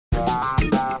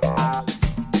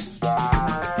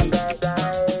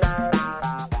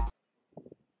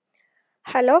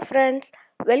Hello friends,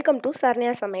 welcome to Saranya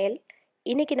சமையல்.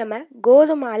 இன்றைக்கி நம்ம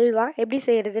கோதுமை அல்வா எப்படி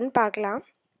செய்கிறதுன்னு பார்க்கலாம்.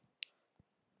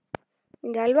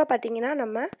 இந்த அல்வா பார்த்திங்கன்னா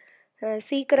நம்ம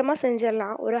சீக்கிரமாக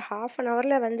செஞ்சிடலாம். ஒரு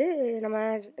 ½ வந்து நம்ம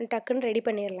டக்குன்னு ரெடி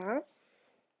பண்ணிடலாம்.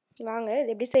 வாங்க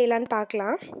இது எப்படி செய்யலான்னு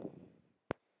பார்க்கலாம்.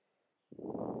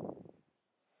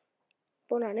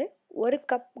 இப்போது நான் 1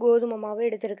 கப் கோதுமை மாவு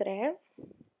எடுத்துருக்கிறேன்.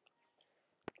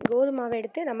 கோதுமை மாவை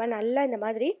எடுத்து நம்ம நல்லா இந்த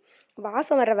மாதிரி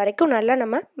வாசம் வர்ற வரைக்கும் நல்லா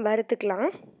நம்ம வறுத்துக்கலாம்.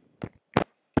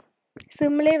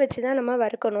 சிம்லே வச்சு தான் நம்ம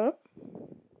வறுக்கணும்.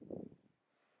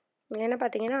 ஏன்னா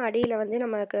பார்த்தீங்கன்னா அடியில் வந்து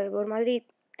நமக்கு ஒரு மாதிரி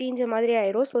தீஞ்ச மாதிரி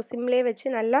ஆயிரும். ஸோ சிம்லே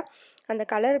வச்சு நல்லா அந்த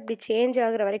கலர் இப்படி சேஞ்ச்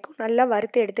ஆகுற வரைக்கும் நல்லா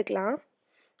வறுத்து எடுத்துக்கலாம்.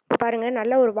 இப்போ பாருங்கள்,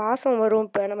 நல்ல ஒரு வாசம் வரும்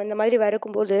இப்போ நம்ம இந்த மாதிரி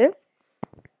வறுக்கும்போது.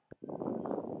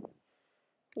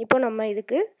 இப்போ நம்ம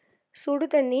இதுக்கு சுடு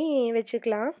தண்ணி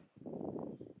வச்சுக்கலாம்.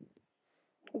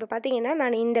 இப்போ பார்த்தீங்கன்னா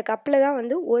நான் இந்த கப்பில் தான்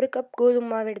வந்து 1 கப் கோதுமை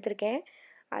மாவு எடுத்திருக்கேன்.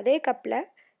 அதே கப்பில்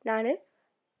நான்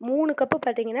 3 கப்பு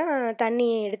பார்த்தீங்கன்னா தண்ணி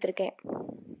எடுத்திருக்கேன்.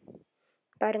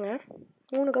 பாருங்கள்,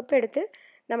 3 கப் எடுத்து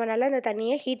நம்ம நல்லா இந்த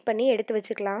தண்ணியை ஹீட் பண்ணி எடுத்து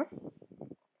வச்சுக்கலாம்.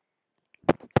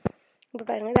 இப்போ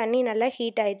பாருங்கள், தண்ணி நல்லா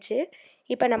ஹீட் ஆயிடுச்சு.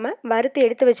 இப்போ நம்ம வறுத்து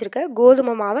எடுத்து வச்சுருக்க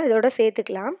கோதுமை மாவை இதோட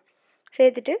சேர்த்துக்கலாம்.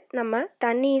 சேர்த்துட்டு நம்ம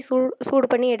தண்ணி சூடு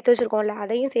பண்ணி எடுத்து வச்சுருக்கோம்ல,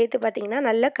 அதையும் சேர்த்து பார்த்திங்கன்னா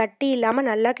நல்லா கட்டி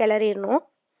இல்லாமல் நல்லா கிளறிடணும்.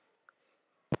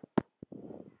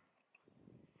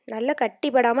 நல்லா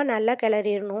கட்டிப்படாமல் நல்லா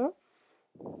கிளறிடணும்.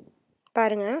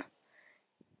 பாருங்கள்,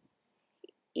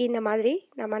 இந்த மாதிரி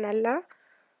நம்ம நல்லா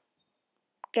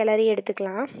கிளறி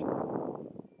எடுத்துக்கலாம்.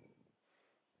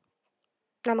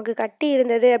 நமக்கு கட்டி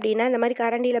இருந்தது அப்படின்னா இந்த மாதிரி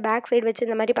கரண்டியில் பேக் சைடு வச்சு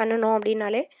இந்த மாதிரி பண்ணணும்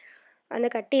அப்படின்னாலே அந்த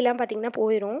கட்டிலாம் பார்த்திங்கன்னா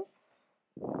போயிடும்.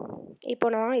 இப்போ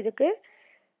நான் இதுக்கு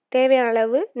தேவையான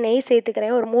அளவு நெய்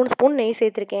சேர்த்துக்கிறேன். ஒரு 3 ஸ்பூன் நெய்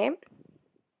சேர்த்துருக்கேன்.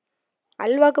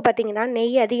 அல்வாவுக்கு பார்த்திங்கன்னா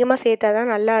நெய் அதிகமாக சேர்த்தா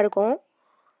தான் நல்லாயிருக்கும்.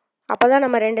 அப்போ தான்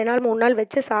நம்ம 2 நாள் 3 நாள்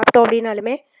வச்சு சாப்பிட்டோம்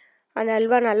அப்படின்னாலுமே அந்த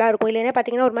அல்வா நல்லாயிருக்கும். இல்லைன்னா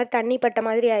பார்த்திங்கன்னா ஒரு மாதிரி தண்ணி பட்ட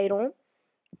மாதிரி ஆயிரும்.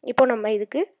 இப்போ நம்ம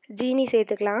இதுக்கு ஜீனி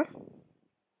சேர்த்துக்கலாம்.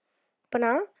 இப்போ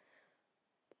நான்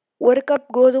 1 கப்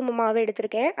கோதுமை மாவு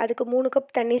எடுத்திருக்கேன். அதுக்கு 3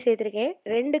 கப் தண்ணி சேர்த்துருக்கேன்.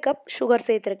 2 கப் சுகர்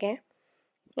சேர்த்துருக்கேன்.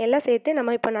 எல்லாம் சேர்த்து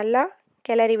நம்ம இப்போ நல்லா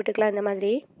கிளறி விட்டுக்கலாம். இந்த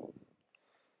மாதிரி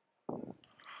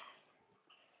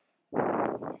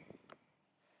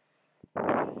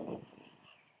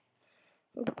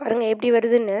இப்போ பாருங்கள் எப்படி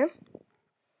வருதுன்னு.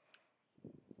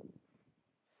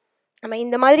 நம்ம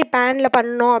இந்த மாதிரி பேனில்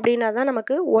பண்ணோம் அப்படின்னா தான்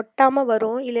நமக்கு ஒட்டாமல்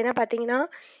வரும். இல்லைன்னா பார்த்தீங்கன்னா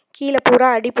கீழே பூரா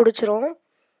அடி பிடிச்சிரும்.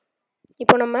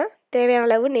 இப்போ நம்ம தேவையான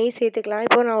அளவு நெய் சேர்த்துக்கலாம்.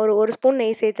 இப்போ நான் ஒரு ஸ்பூன்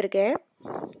நெய் சேர்த்துருக்கேன்.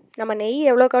 நம்ம நெய்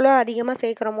எவ்வளோக்கு அதிகமாக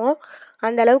சேர்க்குறோமோ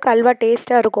அந்த அளவுக்கு அல்வா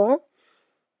டேஸ்ட்டாக இருக்கும்.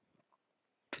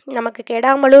 நமக்கு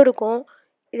கெடாமலும் இருக்கும்.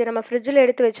 இதை நம்ம ஃப்ரிட்ஜில்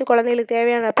எடுத்து வச்சு குழந்தைகளுக்கு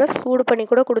தேவையானப்போ சூடு பண்ணி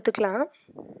கூட கொடுத்துக்கலாம்.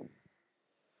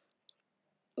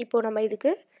 இப்போது நம்ம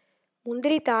இதுக்கு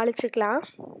முந்திரி தாளிச்சுக்கலாம்.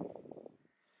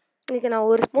 இதுக்கு நான்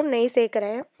 1 ஸ்பூன் நெய்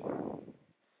சேர்க்குறேன்.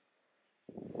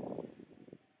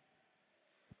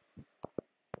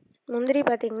 முந்திரி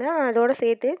பார்த்திங்கன்னா அதோடு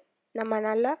சேர்த்து நம்ம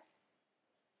நல்லா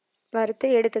வறுத்து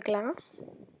எடுத்துக்கலாம்.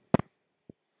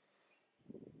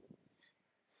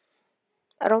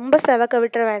 ரொம்ப செவக்க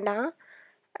விட்டுற வேண்டாம்.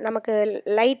 நமக்கு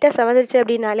லைட்டாக செவந்துருச்சு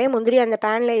அப்படின்னாலே முந்திரி அந்த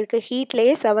பேனில் இருக்க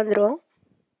ஹீட்லேயே செவந்துடும்.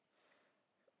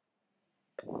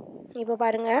 இப்போ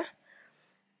பாருங்கள்,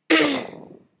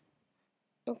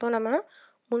 இப்போ நம்ம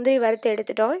முந்திரி வறுத்து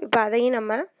எடுத்துட்டோம். இப்போ அதையும்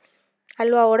நம்ம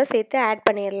அல்வாவோடு சேர்த்து ஆட்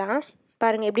பண்ணிடலாம்.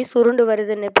 பாருங்கள் எப்படி சுருண்டு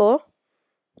வருதுன்னு. இப்போது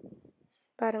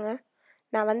பாருங்கள்,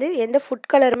 நான் வந்து எந்த ஃபுட்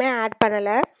கலருமே ஆட்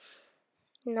பண்ணலை.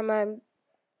 நம்ம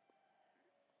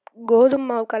கோதுமை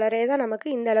மாவு கலரே தான் நமக்கு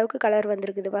இந்த அளவுக்கு கலர்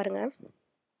வந்திருக்குது. பாருங்கள்,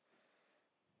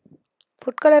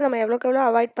 ஃபுட் கலர் நம்ம எவ்வளோக்கு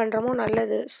அவாய்ட் பண்ணுறோமோ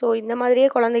நல்லது. ஸோ இந்த மாதிரியே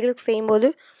குழந்தைகளுக்கு செய்யும்போது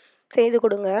செய்து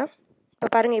கொடுங்க. இப்போ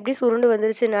பாருங்கள் எப்படி சுருண்டு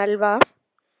வந்துருச்சு அல்வா.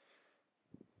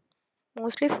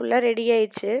 மோஸ்ட்லி ஃபுல்லாக ரெடி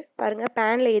ஆயிடுச்சு. பாருங்கள்,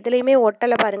 பேனில் எதுலேயுமே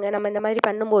ஒட்டலை. பாருங்கள், நம்ம இந்த மாதிரி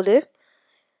பண்ணும்போது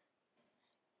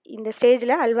இந்த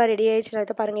ஸ்டேஜில் அல்வா ரெடி ஆயிடுச்சுன்னு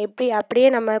அதை பாருங்கள். எப்படி அப்படியே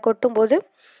நம்ம கொட்டும்போது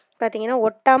பார்த்திங்கன்னா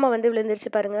ஒட்டாமல் வந்து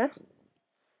விழுந்துருச்சு. பாருங்கள்,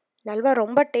 அல்வா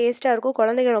ரொம்ப டேஸ்ட்டாக இருக்கும்.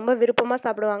 குழந்தைங்க ரொம்ப விருப்பமாக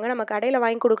சாப்பிடுவாங்க. நம்ம கடையில்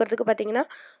வாங்கி கொடுக்குறதுக்கு பார்த்திங்கன்னா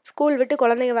ஸ்கூல் விட்டு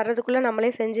குழந்தைங்க வர்றதுக்குள்ளே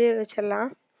நம்மளே செஞ்சு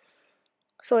வச்சிடலாம்.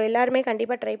 ஸோ எல்லாருமே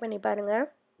கண்டிப்பாக ட்ரை பண்ணி பாருங்கள்.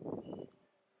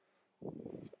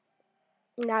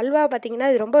 இந்த அல்வா பார்த்திங்கன்னா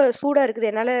இது ரொம்ப சூடாக இருக்குது,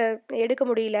 என்னால் எடுக்க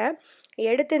முடியல.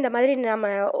 எடுத்து இந்த மாதிரி நம்ம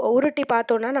உருட்டி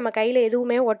பார்த்தோன்னா நம்ம கையில்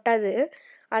எதுவுமே ஒட்டாது.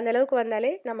 அந்தளவுக்கு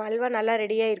வந்தாலே நம்ம அல்வா நல்லா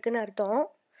ரெடியாக இருக்குதுன்னு அர்த்தம்.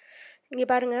 இங்கே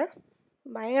பாருங்கள்,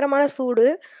 பயங்கரமான சூடு.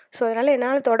 ஸோ அதனால்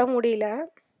என்னால் தொட முடியல.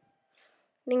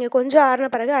 நீங்கள் கொஞ்சம்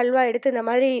ஆறின பிறகு அல்வா எடுத்து இந்த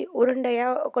மாதிரி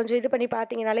உருண்டையாக கொஞ்சம் இது பண்ணி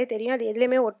பார்த்தீங்கனாலே தெரியும், அது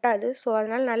எதுலேயுமே ஒட்டாது. ஸோ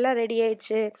அதனால் நல்லா ரெடி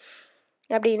ஆயிடுச்சு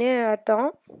அப்படின்னு அர்த்தம்.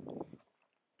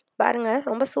 பாருங்கள்,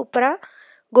 ரொம்ப சூப்பராக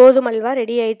கோதுமை அல்வா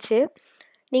ரெடி ஆயிடுச்சு.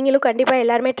 நீங்களும் கண்டிப்பாக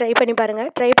எல்லாருமே ட்ரை பண்ணி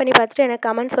பாருங்கள். ட்ரை பண்ணி பார்த்துட்டு எனக்கு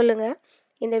கமெண்ட் சொல்லுங்கள்.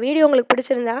 இந்த வீடியோ உங்களுக்கு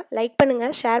பிடிச்சிருந்தா லைக்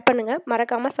பண்ணுங்கள், ஷேர் பண்ணுங்கள்,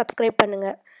 மறக்காமல் சப்ஸ்கிரைப்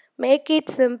பண்ணுங்கள். Make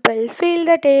it simple, feel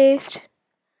the taste.